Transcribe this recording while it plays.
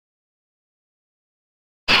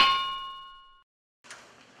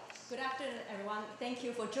Good afternoon, everyone. Thank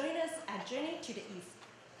you for joining us at Journey to the East,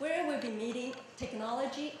 where we'll be meeting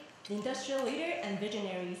technology, industrial leaders, and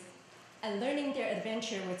visionaries, and learning their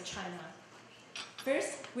adventure with China.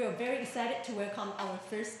 First, we are very excited to welcome our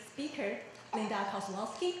first speaker, Linda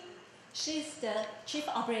Kozlowski. She's the Chief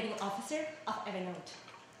Operating Officer of Evernote.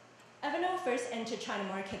 Evernote first entered China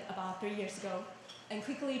market about 3 years ago, and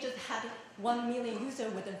quickly just had 1 million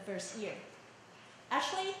users within the first year.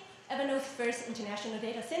 Actually, Evernote's first international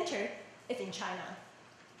data center is in China.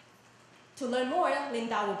 To learn more,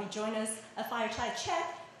 Linda will be joining us a fireside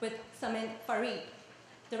chat with Saman,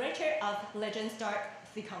 Director of Legend Star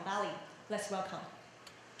Silicon Valley. Let's welcome.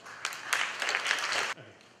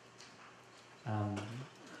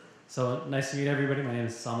 So nice to meet everybody. My name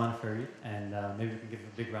is Saman, and maybe we can give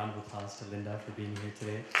a big round of applause to Linda for being here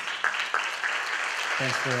today.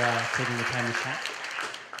 Thanks for taking the time to chat.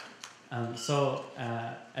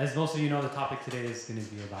 As most of you know, the topic today is going to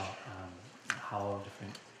be about how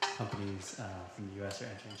different companies from the US are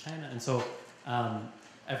entering China. And so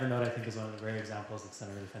Evernote, I think, is one of the rare examples that's done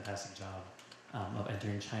a really fantastic job of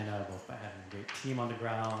entering China, both by having a great team on the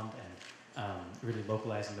ground and really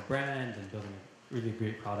localizing the brand and building a really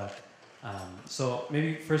great product. So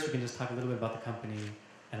maybe first we can just talk a little bit about the company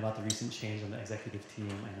and about the recent change on the executive team.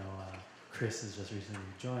 I know Chris has just recently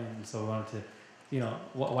joined, and so we wanted to,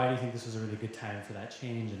 why do you think this was a really good time for that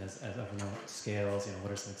change? And as Evernote scales,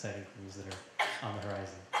 what are some exciting things that are on the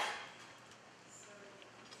horizon?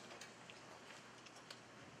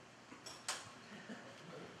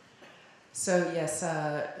 So yes,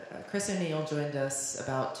 Chris O'Neill joined us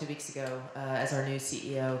about 2 weeks ago as our new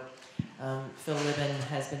CEO. Phil Libin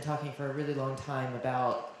has been talking for a really long time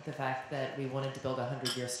about the fact that we wanted to build a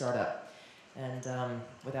 100-year startup. And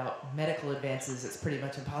without medical advances, it's pretty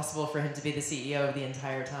much impossible for him to be the CEO of the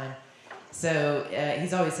entire time. So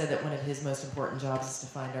he's always said that one of his most important jobs is to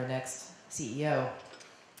find our next CEO.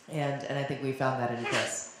 And I think we found that in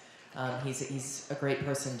Chris. He's a great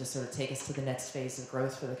person to sort of take us to the next phase of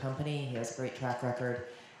growth for the company. He has a great track record,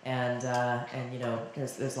 and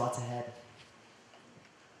there's lots ahead.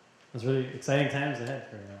 There's really exciting times ahead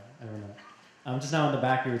for Evernote. Just now in the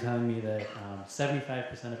back, you were telling me that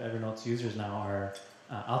 75% of Evernote's users now are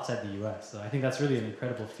outside the US. So I think that's really an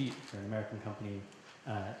incredible feat for an American company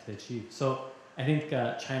to achieve. So I think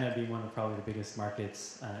China being one of probably the biggest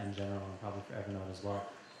markets in general, and probably for Evernote as well,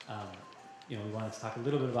 we wanted to talk a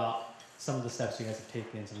little bit about some of the steps you guys have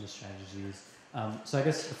taken, some of the strategies. So I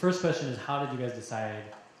guess the first question is, how did you guys decide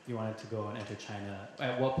you wanted to go and enter China?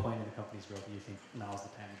 At what point in the company's growth do you think now is the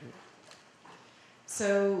time to do it?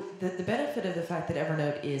 So the benefit of the fact that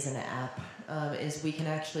Evernote is an app is we can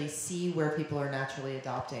actually see where people are naturally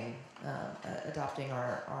adopting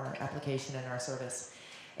our application and our service.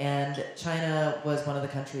 And China was one of the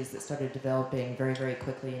countries that started developing very, very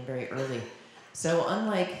quickly and very early. So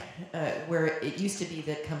unlike where it used to be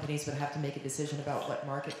that companies would have to make a decision about what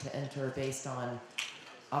market to enter based on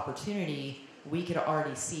opportunity, we could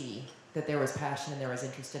already see that there was passion and there was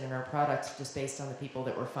interest in our product just based on the people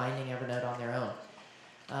that were finding Evernote on their own.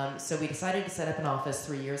 So we decided to set up an office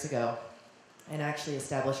 3 years ago and actually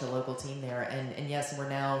establish a local team there. And yes, we're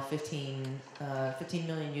now 15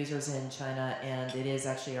 million users in China, and it is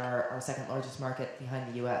actually our second largest market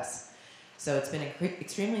behind the US. So it's been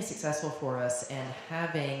extremely successful for us, and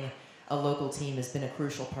having a local team has been a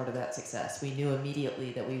crucial part of that success. We knew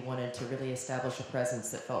immediately that we wanted to really establish a presence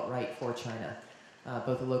that felt right for China,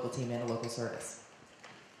 both a local team and a local service.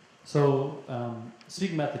 So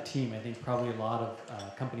speaking about the team, I think probably a lot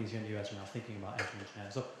of companies here in the US are now thinking about entering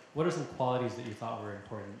China. So what are some qualities that you thought were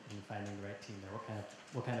important in finding the right team there?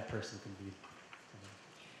 What kind of person can be?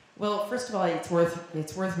 Well, first of all, it's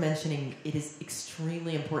worth mentioning it is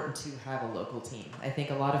extremely important to have a local team. I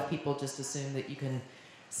think a lot of people just assume that you can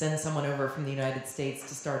send someone over from the United States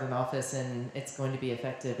to start an office and it's going to be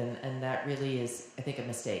effective, and that really is, I think, a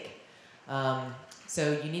mistake.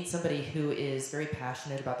 So you need somebody who is very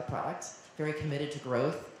passionate about the product, very committed to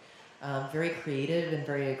growth, very creative and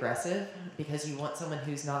very aggressive, because you want someone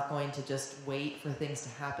who's not going to just wait for things to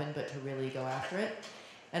happen, but to really go after it.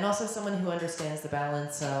 And also someone who understands the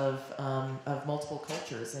balance of multiple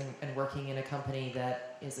cultures and working in a company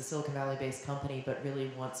that is a Silicon Valley-based company, but really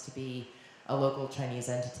wants to be a local Chinese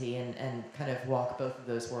entity and kind of walk both of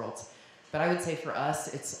those worlds. But I would say for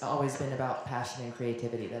us, it's always been about passion and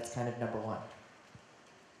creativity. That's kind of number one.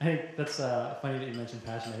 I think that's funny that you mentioned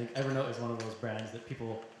passion. I think Evernote is one of those brands that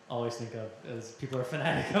people always think of as people are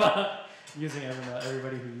fanatic about using Evernote.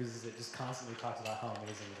 Everybody who uses it just constantly talks about how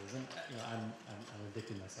amazing it is, and I'm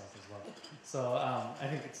addicted myself as well. So I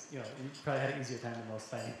think it's you probably had an easier time than most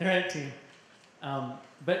finding the right team.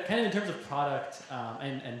 But kind of in terms of product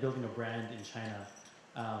and building a brand in China,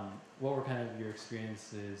 what were kind of your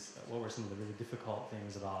experiences? What were some of the really difficult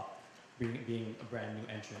things about being a brand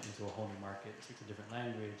new entrant into a whole new market? Speaks a different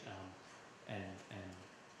language, and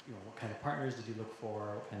you know, what kind of partners did you look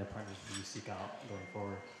for? What kind of partners did you seek out going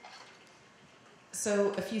forward?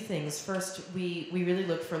 So a few things. First, we really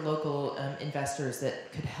looked for local investors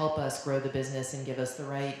that could help us grow the business and give us the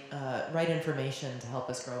right information to help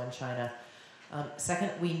us grow in China.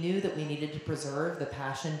 Second, we knew that we needed to preserve the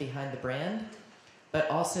passion behind the brand, but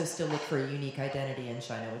also still look for a unique identity in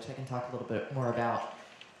China, which I can talk a little bit more about.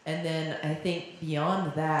 And then I think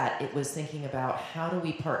beyond that, it was thinking about how do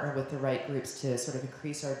we partner with the right groups to sort of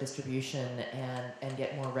increase our distribution and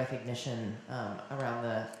get more recognition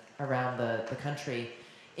around the country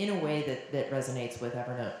in a way that resonates with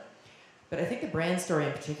Evernote. But I think the brand story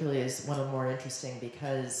in particular is one of the more interesting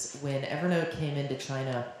because when Evernote came into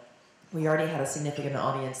China, we already had a significant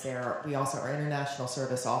audience there. Our international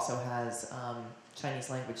service also has Chinese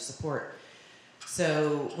language support.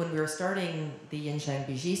 So when we were starting the Yinsheng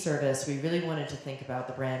Biji service, we really wanted to think about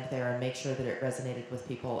the brand there and make sure that it resonated with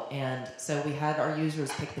people. And so we had our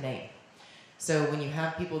users pick the name. So when you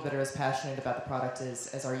have people that are as passionate about the product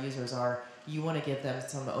as our users are, you want to give them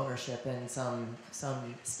some ownership and some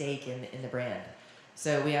stake in the brand.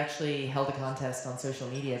 So we actually held a contest on social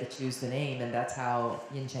media to choose the name, and that's how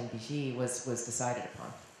Yinsheng Biji was decided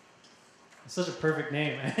upon. It's such a perfect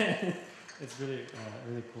name. It's really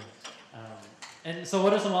really cool. And so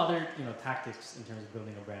what are some other tactics in terms of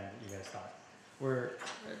building a brand that you guys thought were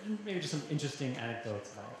maybe just some interesting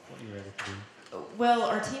anecdotes about what you were able to do? Well,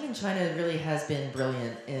 our team in China really has been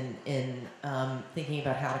brilliant in thinking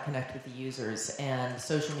about how to connect with the users, and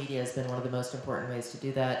social media has been one of the most important ways to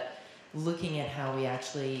do that. Looking at how we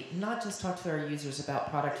actually not just talk to our users about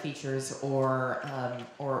product features or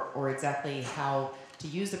exactly how to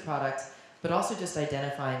use the product, but also just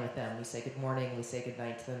identifying with them. We say good morning, we say good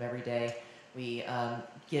night to them every day. We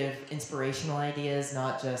give inspirational ideas,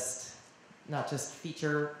 not just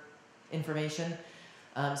feature information.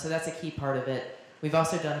 So that's a key part of it. We've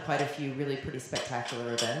also done quite a few really pretty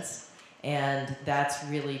spectacular events, and that's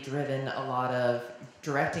really driven a lot of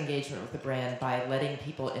direct engagement with the brand by letting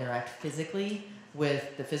people interact physically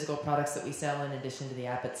with the physical products that we sell in addition to the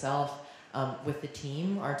app itself, with the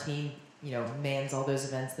team. Our team mans all those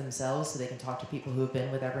events themselves so they can talk to people who have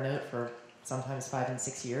been with Evernote for sometimes 5 and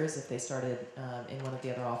 6 years if they started in one of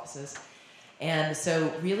the other offices. And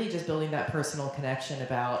so really just building that personal connection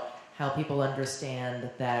about how people understand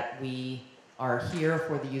that we are here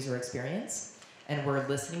for the user experience and we're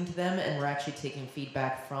listening to them and we're actually taking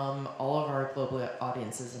feedback from all of our global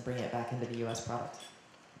audiences and bringing it back into the US product.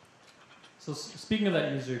 So speaking of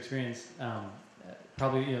that user experience,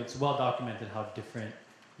 probably it's well documented how different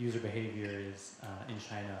user behavior is in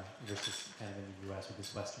China versus kind of in the US or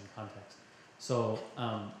this Western context. So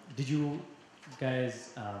did you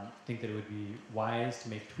guys think that it would be wise to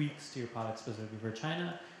make tweaks to your product specifically for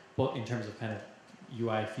China, both in terms of kind of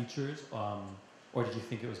UI features, or did you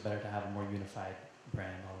think it was better to have a more unified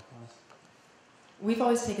brand all across? We've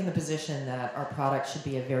always taken the position that our product should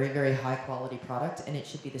be a very, very high quality product and it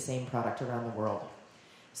should be the same product around the world.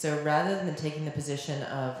 So rather than taking the position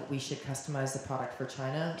of we should customize the product for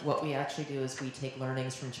China, what we actually do is we take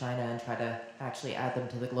learnings from China and try to actually add them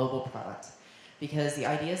to the global product. Because the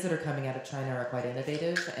ideas that are coming out of China are quite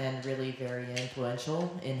innovative and really very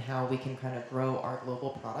influential in how we can kind of grow our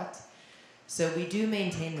global product. So we do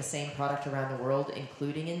maintain the same product around the world,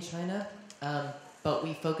 including in China, but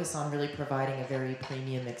we focus on really providing a very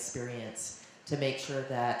premium experience to make sure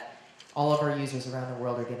that all of our users around the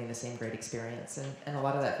world are getting the same great experience. And a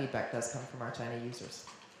lot of that feedback does come from our China users.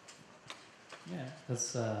 Yeah,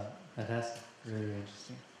 that's fantastic. Really, really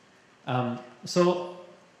interesting. So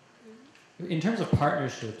in terms of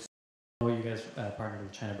partnerships, I know you guys partnered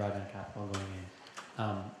with China Broadband Capital going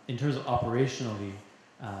in. In terms of operationally,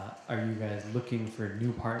 are you guys looking for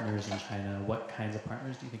new partners in China? What kinds of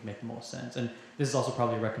partners do you think make the most sense? And this is also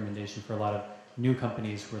probably a recommendation for a lot of new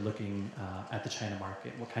companies who are looking at the China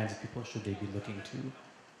market. What kinds of people should they be looking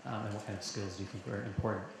to, and what kind of skills do you think are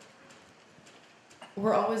important?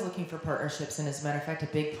 We're always looking for partnerships, and as a matter of fact, a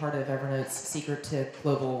big part of Evernote's secret to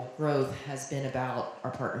global growth has been about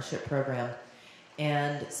our partnership program.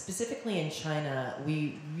 And specifically in China,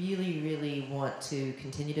 we really, really want to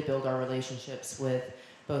continue to build our relationships with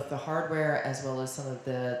both the hardware as well as some of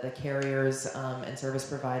the carriers and service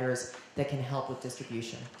providers that can help with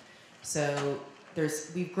distribution. So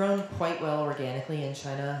we've grown quite well organically in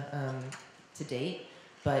China to date,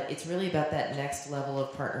 but it's really about that next level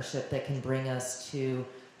of partnership that can bring us to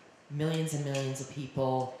millions and millions of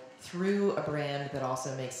people through a brand that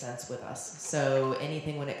also makes sense with us. So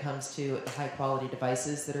anything when it comes to high quality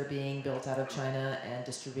devices that are being built out of China and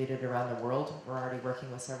distributed around the world, we're already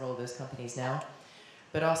working with several of those companies now.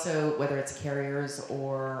 But also whether it's carriers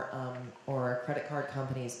or credit card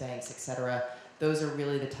companies, banks, etc., those are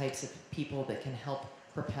really the types of people that can help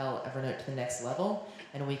propel Evernote to the next level.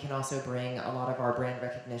 And we can also bring a lot of our brand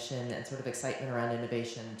recognition and sort of excitement around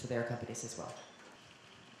innovation to their companies as well.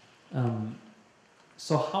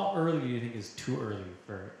 So how early do you think is too early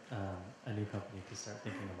for a new company to start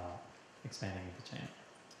thinking about expanding into China?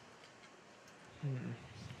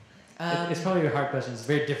 It's probably a hard question. It's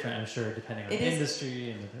very different, I'm sure, depending on the industry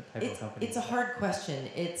and the type of company. It's a hard question.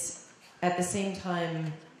 It's, at the same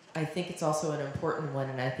time, I think it's also an important one,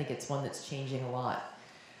 and I think it's one that's changing a lot.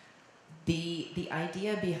 The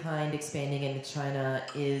idea behind expanding into China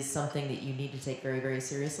is something that you need to take very, very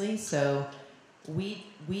seriously. So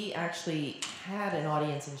we actually had an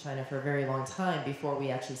audience in China for a very long time before we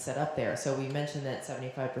actually set up there. So we mentioned that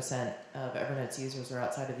 75% of Evernote's users are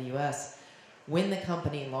outside of the US. When the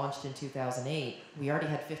company launched in 2008, we already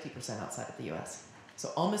had 50% outside of the US.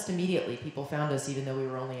 So almost immediately, people found us even though we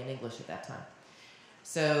were only in English at that time.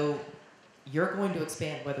 So you're going to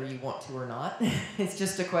expand whether you want to or not. It's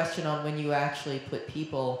just a question on when you actually put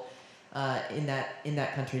people in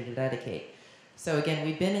that country to dedicate. So again,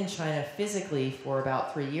 we've been in China physically for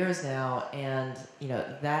about 3 years now, and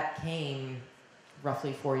that came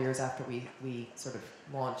roughly 4 years after we sort of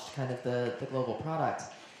launched kind of the global product.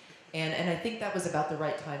 And I think that was about the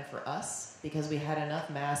right time for us because we had enough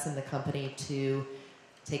mass in the company to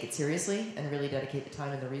take it seriously and really dedicate the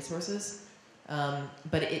time and the resources.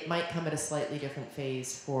 But it might come at a slightly different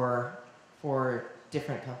phase for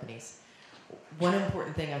different companies. One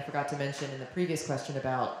important thing I forgot to mention in the previous question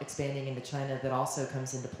about expanding into China that also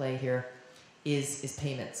comes into play here is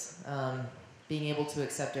payments. Being able to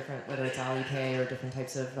accept different, whether it's Alipay or different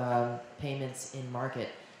types of payments in market,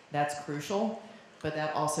 that's crucial. But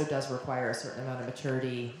that also does require a certain amount of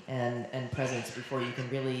maturity and presence before you can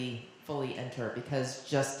really fully enter, because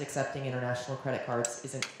just accepting international credit cards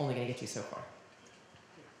isn't only going to get you so far.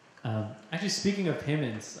 Actually, speaking of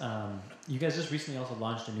payments, you guys just recently also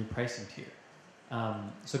launched a new pricing tier.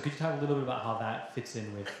 So could you talk a little bit about how that fits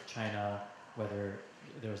in with China, whether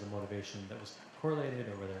there was a motivation that was correlated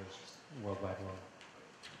or whether it was just worldwide rollout?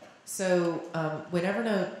 So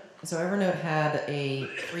Evernote had a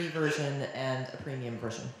free version and a premium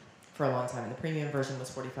version for a long time. And the premium version was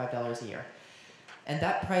 $45 a year. And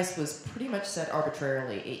that price was pretty much set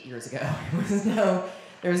arbitrarily 8 years ago.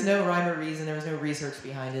 There was no rhyme or reason. There was no research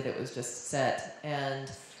behind it. It was just set.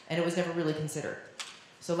 And it was never really considered.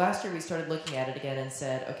 So last year we started looking at it again and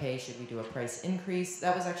said, okay, should we do a price increase?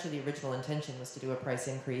 That was actually the original intention, was to do a price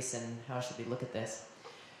increase, and how should we look at this?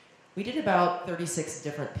 We did about 36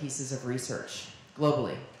 different pieces of research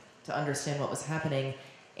globally to understand what was happening.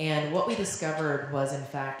 And what we discovered was, in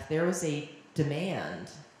fact, there was a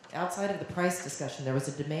demand, outside of the price discussion, there was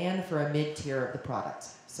a demand for a mid-tier of the product.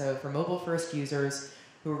 So for mobile-first users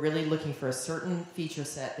who were really looking for a certain feature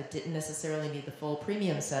set that didn't necessarily need the full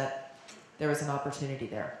premium set, there was an opportunity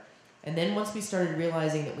there. And then once we started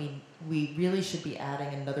realizing that we really should be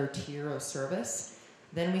adding another tier of service,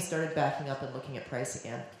 then we started backing up and looking at price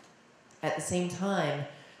again. At the same time,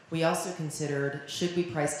 we also considered, should we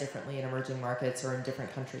price differently in emerging markets or in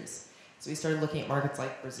different countries? So we started looking at markets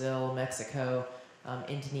like Brazil, Mexico,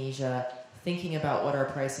 Indonesia, thinking about what our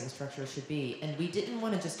pricing structure should be. And we didn't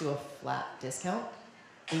want to just do a flat discount.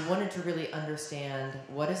 We wanted to really understand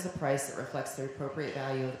what is the price that reflects the appropriate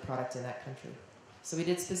value of the product in that country. So we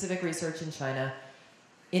did specific research in China.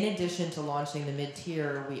 In addition to launching the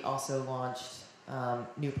mid-tier, we also launched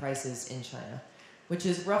new prices in China, which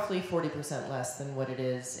is roughly 40% less than what it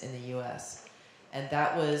is in the US. And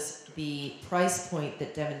that was the price point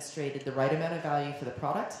that demonstrated the right amount of value for the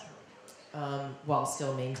product while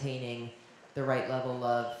still maintaining the right level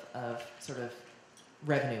of sort of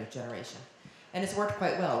revenue generation. And it's worked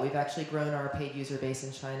quite well. We've actually grown our paid user base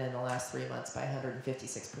in China in the last 3 months by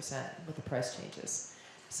 156% with the price changes.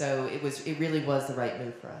 So it really was the right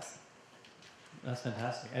move for us. That's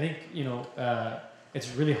fantastic. I think,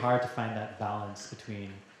 it's really hard to find that balance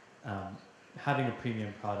between having a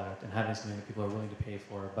premium product and having something that people are willing to pay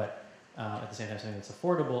for, but at the same time something that's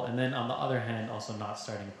affordable, and then on the other hand also not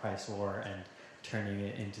starting a price war and turning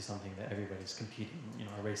it into something that everybody's competing,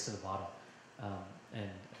 a race to the bottom. And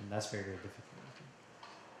that's very, very difficult.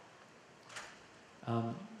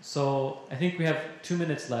 So I think we have 2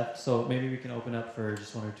 minutes left, so maybe we can open up for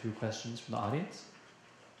just 1 or 2 questions from the audience.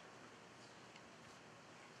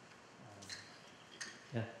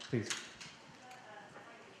 Yeah, please.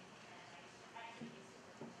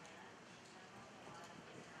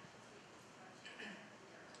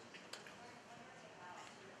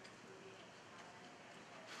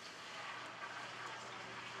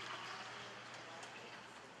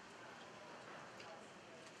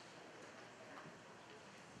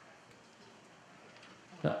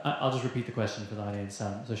 I'll just repeat the question for the audience.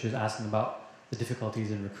 So she was asking about the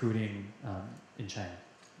difficulties in recruiting in China.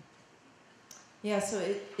 Yeah, so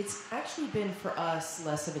it's actually been for us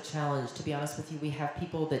less of a challenge, to be honest with you. We have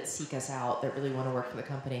people that seek us out that really want to work for the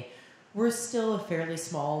company. We're still a fairly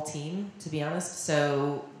small team, to be honest,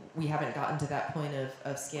 so we haven't gotten to that point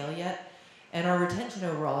of scale yet. And our retention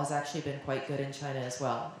overall has actually been quite good in China as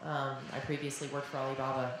well. I previously worked for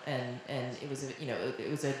Alibaba, and it was it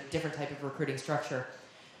was a different type of recruiting structure.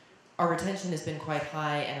 Our retention has been quite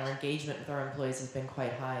high, and our engagement with our employees has been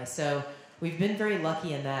quite high. So we've been very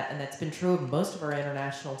lucky in that, and that's been true of most of our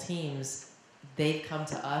international teams. They've come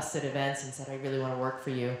to us at events and said, I really want to work for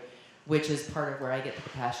you, which is part of where I get the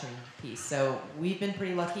passion piece. So we've been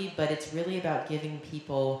pretty lucky, but it's really about giving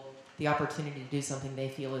people the opportunity to do something they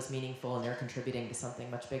feel is meaningful and they're contributing to something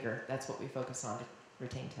much bigger. That's what we focus on to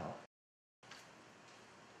retain talent.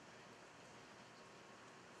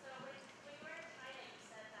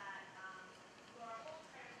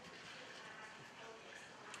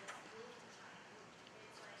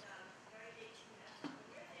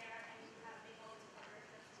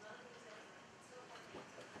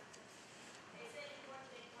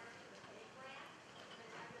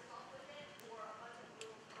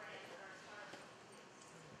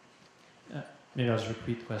 Maybe I'll just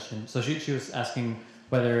repeat the question. So she was asking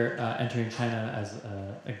whether entering China as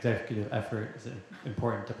an executive effort is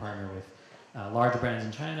important to partner with large brands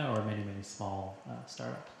in China or many small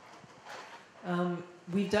startups.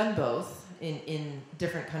 We've done both in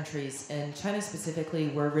different countries, and China specifically,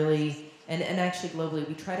 we're really, and actually globally,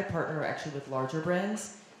 we try to partner actually with larger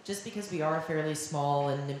brands just because we are a fairly small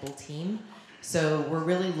and nimble team. So we're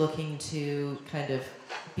really looking to kind of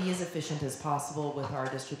be as efficient as possible with our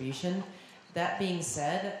distribution. That being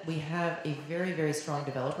said, we have a very strong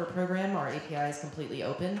developer program. Our API is completely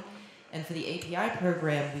open. And for the API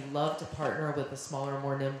program, we love to partner with the smaller,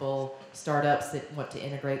 more nimble startups that want to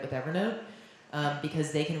integrate with Evernote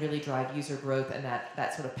because they can really drive user growth and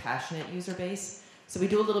that sort of passionate user base. So we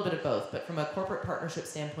do a little bit of both, but from a corporate partnership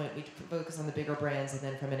standpoint, we focus on the bigger brands, and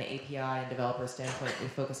then from an API and developer standpoint, we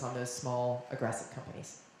focus on those small, aggressive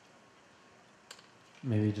companies.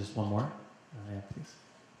 Maybe just one more? Yeah, please.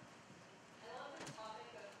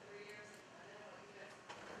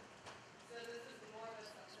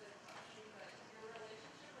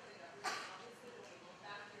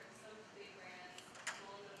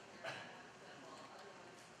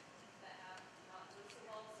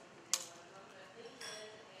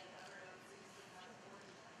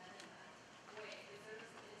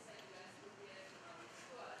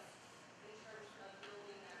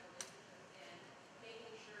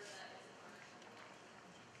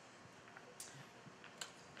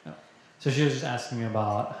 So she was just asking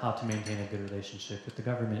about how to maintain a good relationship with the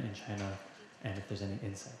government in China, and if there's any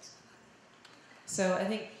insights. So I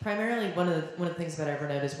think primarily one of the things about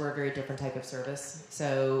Evernote is we're a very different type of service.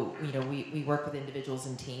 So we work with individuals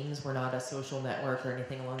and teams. We're not a social network or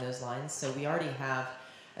anything along those lines. So we already have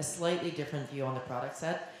a slightly different view on the product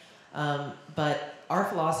set. But our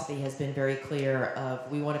philosophy has been very clear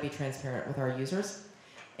of we want to be transparent with our users.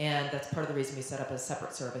 And that's part of the reason we set up a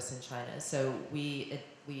separate service in China. So we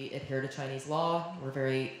adhere to Chinese law. We're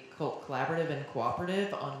very collaborative and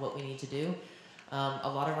cooperative on what we need to do. A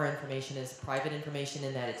lot of our information is private information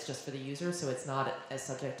in that it's just for the user, so it's not as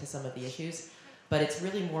subject to some of the issues. But it's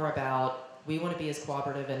really more about we want to be as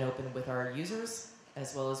cooperative and open with our users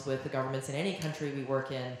as well as with the governments in any country we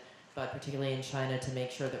work in, but particularly in China, to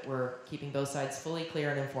make sure that we're keeping both sides fully clear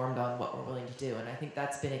and informed on what we're willing to do. And I think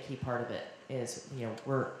that's been a key part of it, is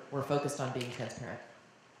we're focused on being transparent.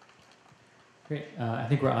 Great. I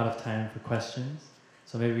think we're out of time for questions.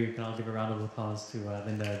 So maybe we can all give a round of applause to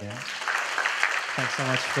Linda again. Thanks so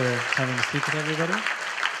much for coming to speak with everybody.